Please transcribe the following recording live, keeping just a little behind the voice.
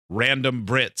random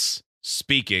Brits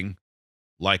speaking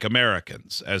like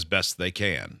Americans as best they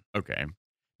can. Okay.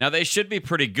 Now, they should be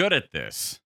pretty good at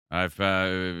this.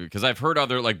 Because I've heard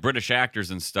other like British actors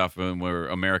and stuff where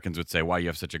Americans would say, "Why you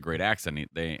have such a great accent?"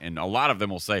 And a lot of them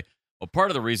will say, "Well,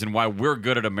 part of the reason why we're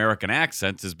good at American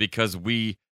accents is because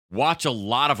we watch a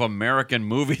lot of American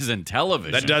movies and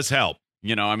television." That does help.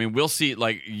 You know, I mean, we'll see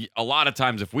like a lot of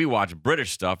times if we watch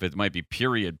British stuff, it might be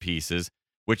period pieces,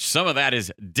 which some of that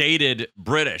is dated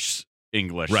British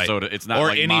English, right? So it's not or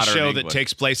like any modern show English that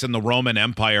takes place in the Roman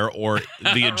Empire or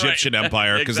the Egyptian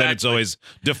Empire, because then it's always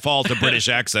default a British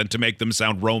accent to make them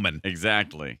sound Roman.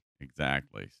 Exactly.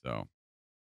 So,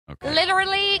 okay.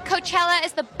 Literally, Coachella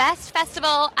is the best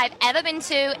festival I've ever been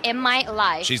to in my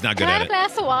life. She's not good at it. Can I have a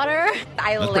glass of water?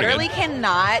 I literally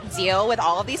cannot deal with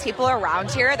all of these people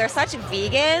around here. They're such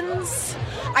vegans.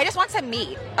 I just want some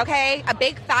meat, okay? A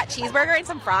big fat cheeseburger and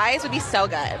some fries would be so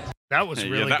good. That was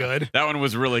really good. That one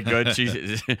was really good. She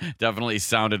definitely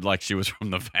sounded like she was from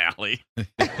the Valley.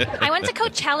 I went to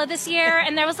Coachella this year,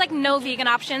 and there was like no vegan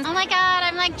options. Oh my God,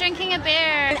 I'm like drinking a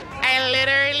beer. I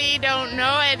literally don't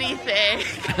know anything.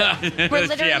 We're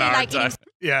literally like eating.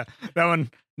 Yeah, that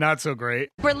one not so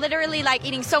great. We're literally like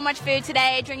eating so much food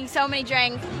today, drinking so many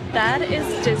drinks. That is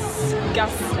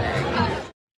disgusting.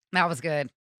 That was good.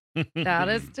 That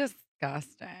is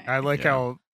disgusting. I like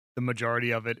how the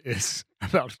majority of it is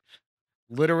about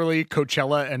literally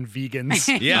Coachella and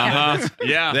vegans. Yeah.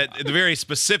 Yeah. That the very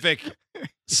specific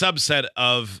subset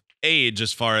of age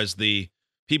as far as the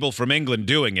people from England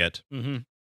doing it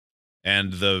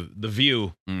and the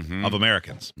view of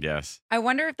Americans. Yes. I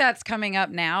wonder if that's coming up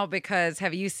now, because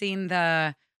have you seen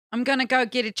the "I'm gonna go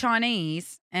get a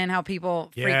Chinese" and how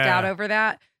people freaked out over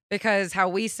that? Because how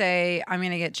we say I'm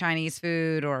gonna get Chinese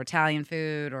food or Italian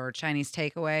food or Chinese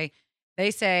takeaway,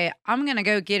 they say I'm gonna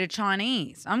go get a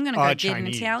Chinese. I'm gonna go get an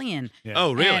Italian. Yeah.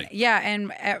 Oh, really?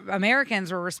 And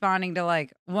Americans were responding to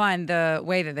like, one, the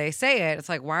way that they say it. It's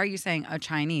like, why are you saying a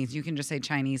Chinese? You can just say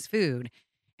Chinese food.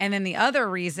 And then the other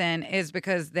reason is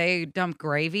because they dump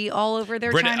gravy all over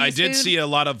their Chinese food. I did see a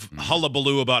lot of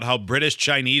hullabaloo about how British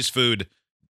Chinese food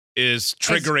is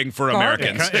triggering for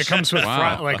Americans. It comes with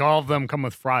like all of them come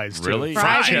with fries too. Really?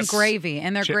 Fries and gravy.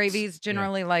 And their gravy's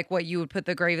generally like what you would put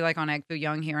the gravy like on egg foo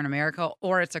young here in America,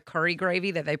 or it's a curry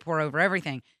gravy that they pour over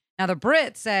everything. Now the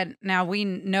Brits said, now we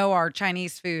know our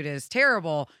Chinese food is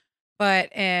terrible,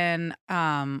 but in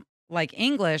like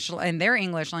English, in their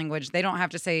English language, they don't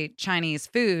have to say Chinese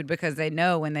food because they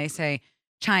know when they say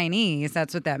Chinese,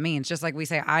 that's what that means. Just like we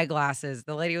say eyeglasses.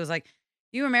 The lady was like,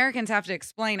 you Americans have to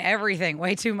explain everything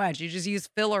way too much. You just use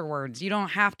filler words. You don't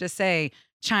have to say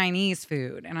Chinese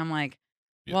food. And I'm like,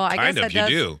 well, I guess that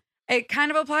does. It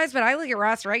kind of applies, but I look at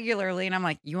Ross regularly and I'm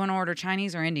like, you want to order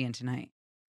Chinese or Indian tonight?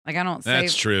 Like, I don't say.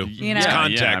 That's true. You know, it's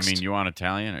context. Yeah, I mean, you want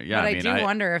Italian? Or, yeah, but I mean, I do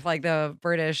wonder if like the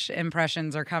British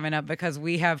impressions are coming up because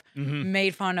we have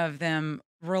made fun of them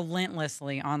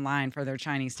relentlessly online for their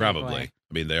Chinese Probably. takeaway.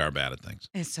 I mean, they are bad at things.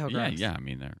 It's so gross. Yeah. I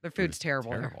mean, their food's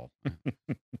terrible.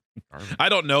 I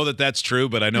don't know that that's true,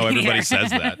 but I know everybody says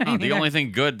that. Oh, the only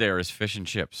thing good there is fish and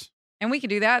chips. And we can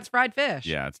do that. It's fried fish.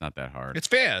 Yeah, it's not that hard. It's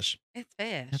fish. It's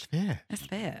fish. It's fish. It's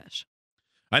fish.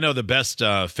 I know the best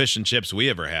fish and chips we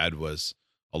ever had was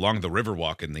along the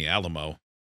Riverwalk in the Alamo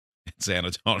in San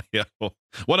Antonio.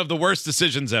 One of the worst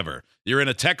decisions ever. You're in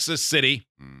a Texas city.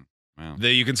 Wow.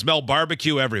 You can smell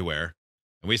barbecue everywhere.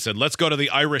 And we said, let's go to the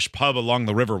Irish pub along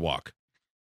the Riverwalk.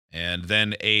 And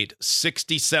then ate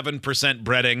 67%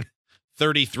 breading,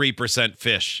 33%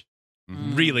 fish.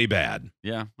 Really bad.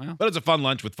 Yeah. Well. But it's a fun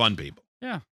lunch with fun people.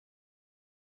 Yeah.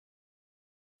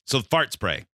 So fart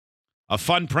spray. A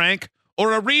fun prank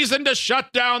or a reason to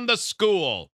shut down the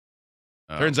school?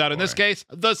 Turns out in this case,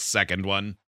 the second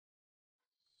one.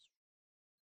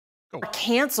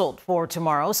 Canceled for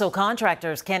tomorrow so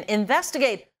contractors can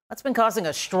investigate what's been causing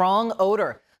a strong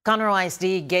odor. Conroe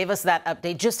ISD gave us that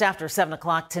update just after 7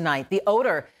 o'clock tonight. The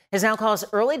odor has now caused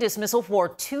early dismissal for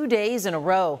 2 days in a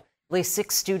row. At least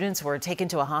 6 students were taken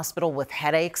to a hospital with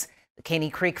headaches. The Caney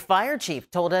Creek fire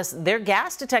chief told us their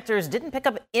gas detectors didn't pick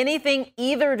up anything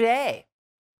either day.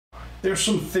 There's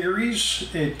some theories.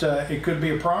 It could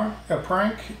be a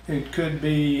prank. It could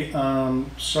be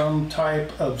some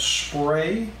type of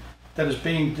spray that is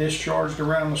being discharged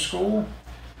around the school,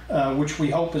 which we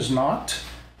hope is not,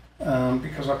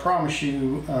 because I promise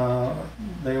you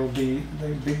they will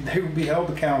be held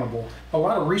accountable. A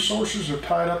lot of resources are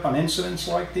tied up on incidents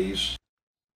like these.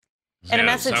 And a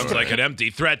message sounds like an empty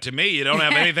threat to me. You don't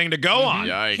have anything to go on.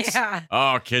 Yikes. Yeah.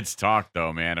 Oh, kids talk,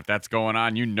 though, man. If that's going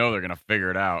on, you know they're going to figure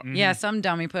it out. Yeah, some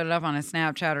dummy put it up on a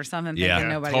Snapchat or something thinking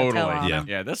nobody will tell on them.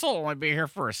 Yeah, this will only be here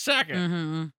for a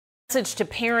second. Message to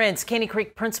parents. Caney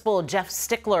Creek principal Jeff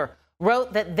Stickler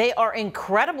wrote that they are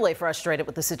incredibly frustrated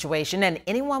with the situation, and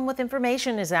anyone with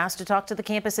information is asked to talk to the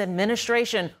campus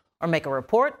administration or make a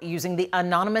report using the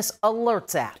anonymous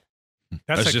alerts app.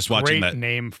 That's just a watching great that.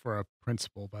 name for a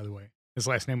principal, by the way. His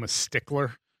last name was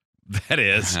Stickler. That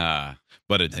is.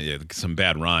 But some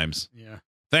bad rhymes. Yeah.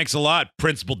 Thanks a lot,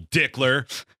 Principal Dickler.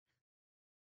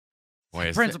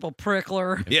 Boy, Principal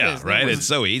Prickler. Yeah, his right? name was- It's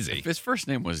so easy. If his first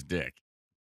name was Dick,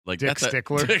 like Dick that's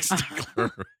Stickler? Dick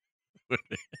Stickler.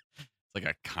 It's like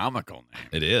a comical name.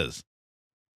 It is.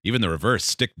 Even the reverse,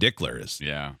 Stick Dickler is.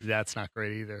 Yeah. That's not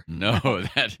great either. No,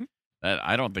 that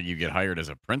I don't think you get hired as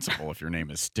a principal if your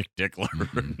name is Stick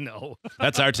Dickler. No.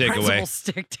 That's our Principal takeaway.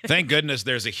 Stick Dick. Thank goodness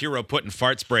there's a hero putting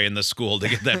fart spray in the school to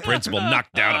get that principal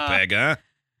knocked down a peg, huh?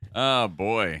 Oh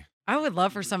boy. I would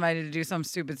love for somebody to do some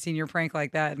stupid senior prank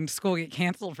like that and school get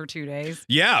canceled for 2 days.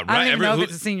 Yeah, right. I don't even know if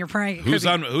it's a senior prank. It could be Who's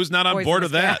not on board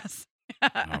with poisonous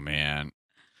that? gas. Oh man.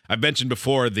 I mentioned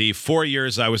before the 4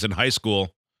 years I was in high school,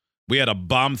 we had a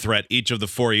bomb threat each of the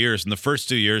 4 years. In the first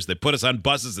 2 years, they put us on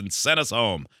buses and sent us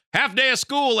home. Half day of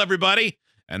school, everybody.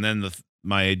 And then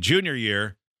my junior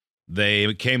year,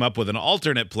 they came up with an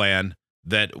alternate plan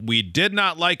that we did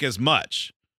not like as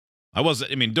much.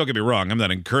 Don't get me wrong, I'm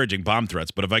not encouraging bomb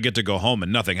threats, but if I get to go home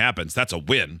and nothing happens, that's a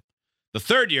win. The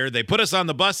third year, they put us on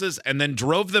the buses and then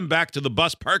drove them back to the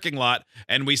bus parking lot,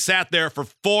 and we sat there for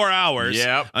 4 hours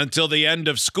until the end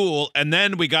of school, and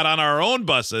then we got on our own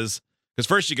buses, because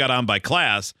first you got on by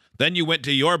class, then you went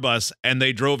to your bus, and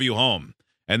they drove you home.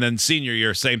 And then senior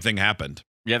year, same thing happened.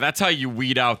 Yeah, that's how you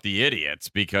weed out the idiots,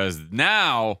 because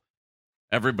now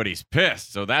everybody's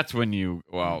pissed. So that's when you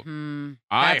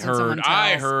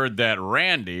I heard that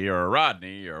Randy or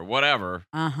Rodney or whatever.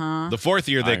 The fourth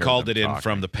year, they I heard called them it in talking.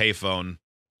 from the payphone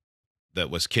that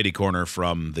was kitty corner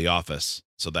from the office.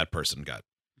 So that person got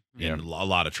in a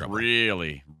lot of trouble.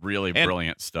 Really, really And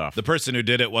brilliant stuff. The person who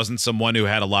did it wasn't someone who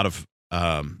had a lot of,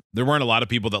 there weren't a lot of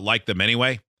people that liked them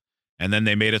anyway. And then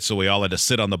they made it so we all had to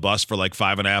sit on the bus for like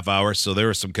 5.5 hours. So there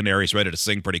were some canaries ready to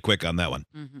sing pretty quick on that one.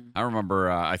 I remember,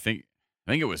 I think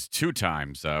it was 2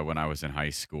 times when I was in high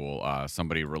school.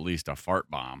 Somebody released a fart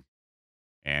bomb,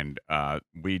 and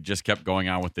we just kept going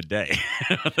on with the day.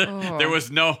 There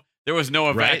was no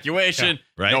evacuation.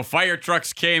 Right. No fire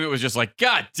trucks came. It was just like,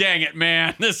 God dang it,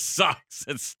 man, this sucks.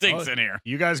 It stinks in here.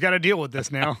 You guys got to deal with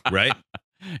this now. Right?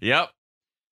 Yep.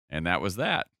 And that was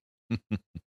that.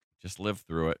 Just live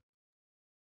through it.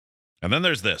 And then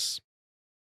there's this,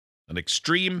 an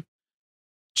extreme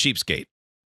cheapskate.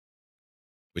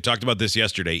 We talked about this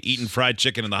yesterday, eating fried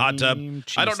chicken in the hot tub.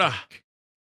 I don't know.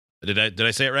 Did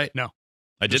I say it right? No.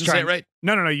 I didn't say it right?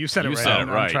 No. You said it right. You said it I'm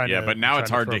right. trying Yeah, to- but now I'm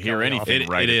it's trying hard to throw hear Kelly anything off.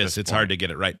 right. It at is. this It's point. hard to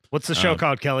get it right. What's the show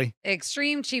called, Kelly?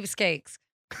 Extreme cheapskates.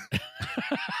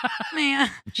 Man.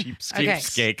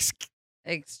 Cheapskates.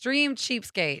 Extreme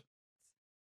cheapskate.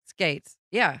 Skates.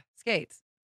 Yeah, skates.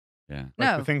 Yeah. Like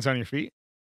No, the things on your feet?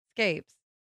 scapes.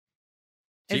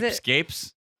 Is it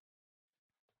Cheapscapes.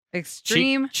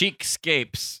 extreme?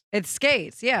 Cheekscapes. It's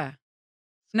skates, yeah.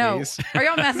 No. Skates. Are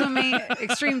y'all messing with me?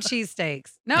 Extreme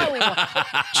cheesesteaks. No.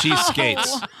 Cheese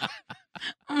skates.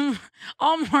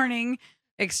 All morning.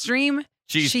 Extreme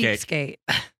Cheesecake.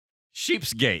 cheapskate.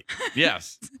 Sheepsgate.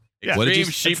 Yes. Yeah. What did you-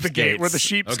 Extreme It's the gate where the Sheepskates.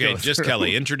 sheep Okay, go just through.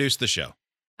 Kelly, introduce the show.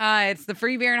 It's the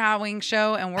Free Beer and Hot Wings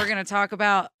show, and we're going to talk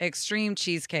about extreme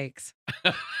cheesecakes.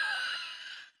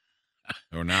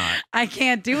 Or not. I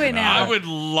can't do it now. I would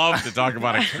love to talk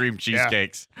about extreme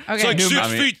cheesecakes. Okay. It's like New- 6 I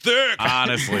mean- feet thick.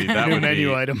 Honestly, that New would menu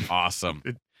be item. awesome.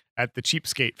 At the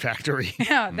Cheapskate factory.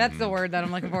 Yeah, that's the word that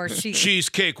I'm looking for.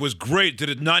 Cheesecake was great. Did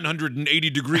a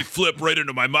 980-degree flip right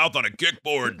into my mouth on a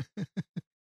kickboard.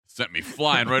 Sent me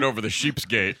flying right over the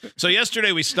sheepsgate. So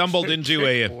yesterday we stumbled into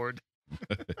Kickboard.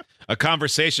 a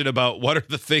conversation about what are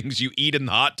the things you eat in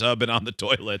the hot tub and on the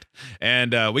toilet.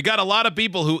 And we got a lot of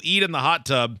people who eat in the hot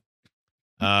tub.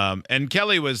 And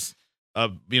Kelly was,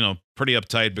 pretty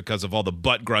uptight because of all the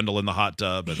butt grundle in the hot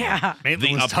tub. And Yeah.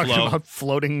 Maitland The was talking upflow. about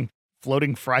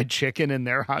floating fried chicken in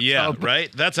their hot Yeah, tub. right?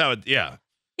 That's how it, yeah.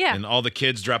 Yeah. And all the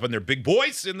kids dropping their big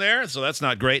boys in there. So that's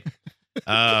not great.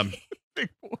 Big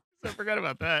boys. I forgot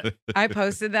about that. I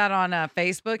posted that on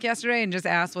Facebook yesterday and just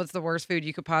asked what's the worst food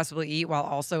you could possibly eat while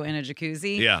also in a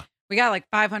jacuzzi. Yeah. We got like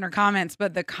 500 comments,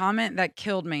 but the comment that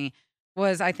killed me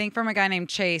was, I think, from a guy named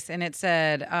Chase, and it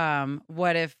said,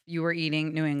 what if you were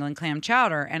eating New England clam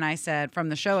chowder? And I said, from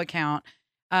the show account,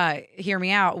 hear me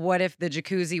out, what if the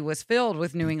jacuzzi was filled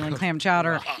with New England clam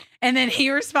chowder? And then he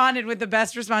responded with the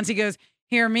best response. He goes,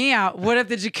 hear me out, what if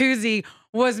the jacuzzi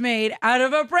was made out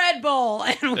of a bread bowl,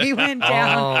 and we went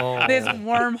down this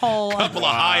wormhole. Couple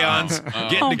of ions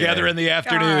getting together in the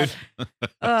afternoon. So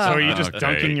are you just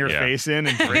dunking your face in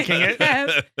and drinking it?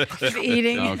 Yes. Just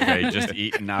eating. Okay, just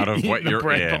eating out of what Eating the you're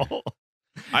bread in. bowl.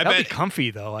 I That'd bet be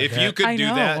comfy though. if you could I do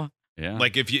know. that, Yeah.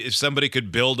 like if somebody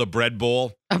could build a bread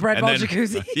bowl, A bread and bowl then-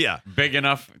 jacuzzi. yeah, Big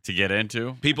enough to get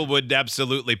into. people would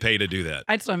absolutely pay to do that.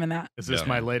 I'd swim in that. Is this Yeah.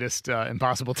 my latest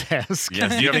impossible task?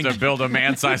 Yes, you have to build a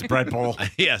man-sized bread bowl.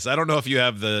 Yes, I don't know if you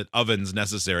have the ovens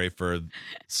necessary for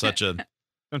such a.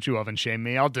 Don't you oven shame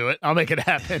me. I'll do it. I'll make it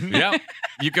happen. Yep.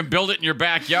 You can build it in your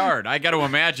backyard. I got to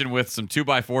imagine with some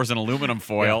 2x4s and aluminum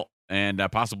foil and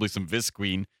possibly some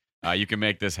Visqueen, you can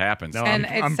make this happen. No, And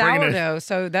I'm it's bringing it. sourdough,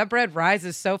 so that bread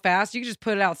rises so fast. You can just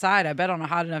put it outside. I bet on a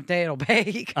hot enough day it'll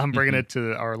bake. I'm bringing it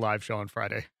to our live show on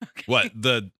Friday. What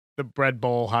the bread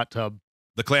bowl hot tub.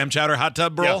 clam chowder hot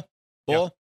tub bowl?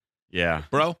 Yeah.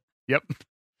 Bro? Yep.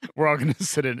 We're all going to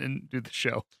sit in and do the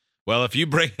show. Well, if you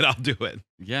bring it, I'll do it.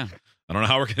 Yeah. I don't know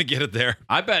how we're gonna get it there.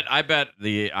 I bet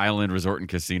the Island Resort and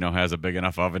Casino has a big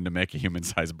enough oven to make a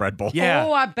human-sized bread bowl. Yeah.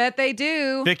 Oh, I bet they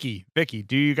do. Vicky,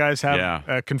 do you guys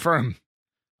have confirm?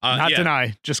 Not yeah.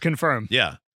 deny, just confirm.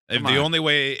 Yeah. If Come the on. only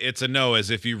way it's a no is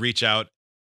if you reach out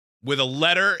with a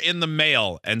letter in the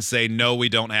mail and say, no, we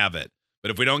don't have it.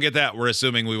 But if we don't get that, we're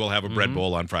assuming we will have a bread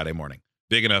bowl on Friday morning.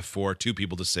 Big enough for 2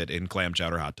 people to sit in clam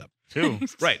chowder hot tub. 2.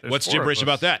 Right. There's What's 4 of gibberish us.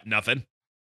 about that? Nothing.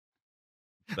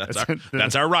 That's That's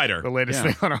that's our rider. The latest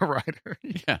Yeah. thing on our rider.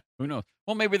 Yeah. Who knows?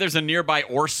 Well, maybe there's a nearby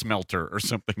ore smelter or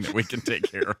something that we can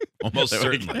take care of. Almost that we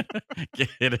certainly. can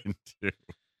Get into.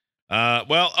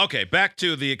 Well, okay. Back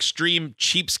to the extreme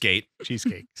cheapskate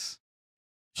Cheesecakes.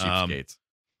 Cheapskates.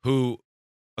 who,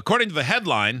 according to the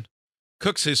headline,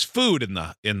 cooks his food in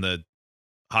the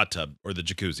hot tub or the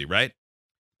jacuzzi, right?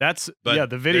 That's But yeah.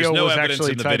 The video there's no was evidence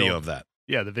actually in the titled. video of that.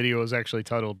 Yeah, the video was actually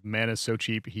titled "Man is so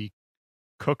cheap he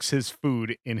cooks his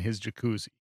food in his jacuzzi."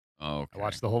 Okay. I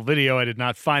watched the whole video. I did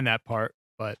not find that part,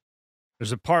 but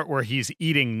there's a part where he's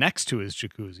eating next to his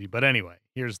jacuzzi. But anyway,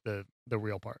 here's the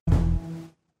real part.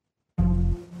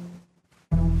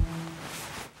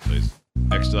 So he's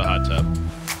next to the hot tub.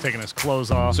 Taking his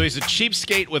clothes off. So he's a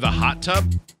cheapskate with a hot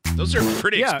tub. Those are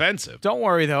pretty Yeah. expensive. Don't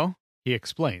worry though. He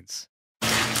explains.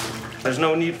 There's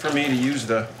no need for me to use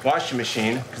the washing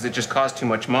machine because it just costs too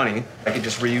much money. I could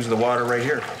just reuse the water right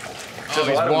here. Oh,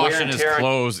 he's washing his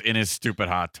clothes in his stupid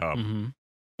hot tub.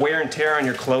 Wear and tear on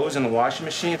your clothes in the washing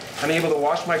machine. I'm able to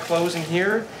wash my clothes in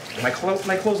here. My clothes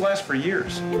last for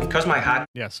years because my hot.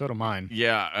 Yeah, so do mine.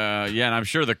 Yeah, and I'm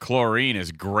sure the chlorine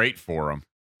is great for him.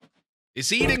 Is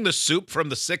he eating the soup from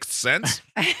The Sixth Sense?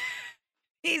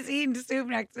 He's eating soup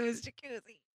next to his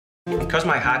jacuzzi. Because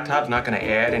my hot tub's not going to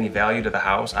add any value to the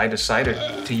house, I decided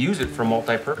to use it for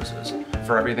multi-purposes,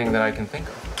 for everything that I can think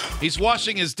of. He's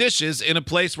washing his dishes in a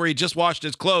place where he just washed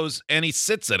his clothes, and he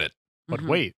sits in it. But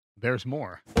wait, there's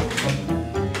more.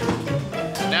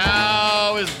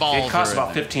 Now his balls. It costs are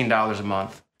about $15 a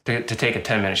month to take a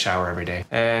 10-minute shower every day,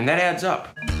 and that adds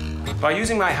up. By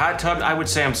using my hot tub, I would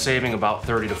say I'm saving about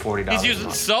 $30 to $40 He's a using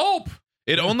month. soap.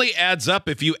 It only adds up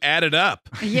if you add it up.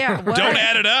 Yeah. What? Don't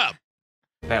add it up.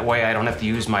 That way I don't have to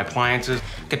use my appliances.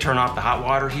 I could turn off the hot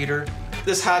water heater.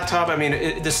 This hot tub, I mean,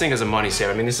 this thing is a money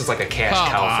saver. I mean, this is like a cash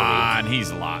cow for me.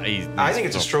 He's lying. I think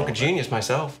it's a stroke of genius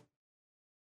myself.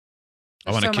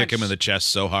 I want to So kick him much- in the chest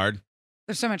so hard.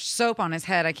 There's so much soap on his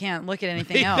head. I can't look at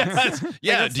anything else.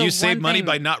 Yeah. that's Do you the save one money thing-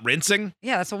 by not rinsing?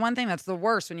 Yeah, that's the one thing that's the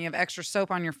worst when you have extra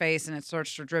soap on your face and it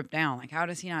starts to drip down. Like, how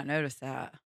does he not notice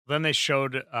that? Then they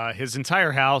showed his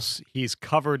entire house. He's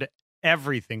covered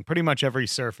everything, pretty much every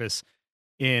surface,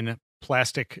 in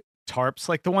plastic tarps,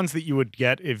 like the ones that you would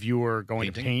get if you were going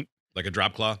to Painting? paint. Like a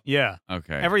drop cloth? Yeah.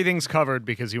 Okay. Everything's covered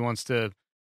because he wants to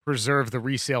preserve the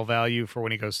resale value for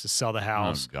when he goes to sell the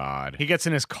house. Oh, God. He gets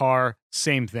in his car,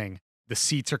 same thing. The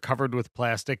seats are covered with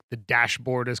plastic. The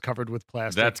dashboard is covered with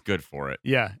plastic. That's good for it.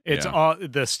 Yeah, it's Yeah. all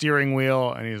the steering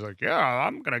wheel, and he's like, "Yeah,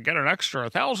 I'm gonna get an extra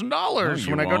 $1,000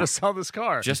 you when I go to won't. sell this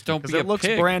car." Just don't 'Cause be it a looks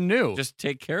pig. brand new. Just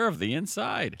take care of the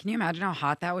inside. Can you imagine how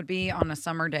hot that would be on a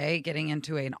summer day getting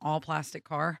into an all plastic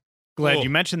car? Glad Cool. you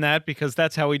mentioned that because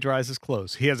that's how he dries his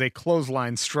clothes. He has a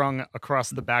clothesline strung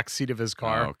across the back seat of his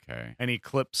car, Okay. and he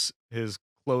clips his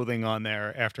clothing on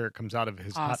there after it comes out of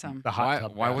his Awesome. the hot Why,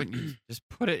 tub. why bath. wouldn't you just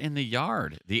put it in the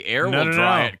yard? The air No, will no,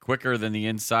 dry no. it quicker than the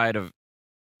inside of.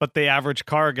 But the average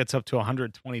car gets up to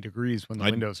 120 degrees when the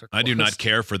windows are closed. I do not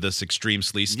care for this extreme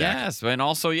sleeve stack. Yes, and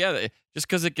also, yeah, just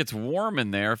because it gets warm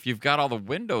in there, if you've got all the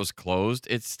windows closed,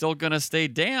 it's still going to stay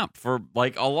damp for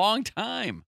like a long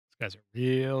time. This guy's a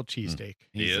real cheesesteak.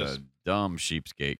 He He's is. a dumb cheapskate.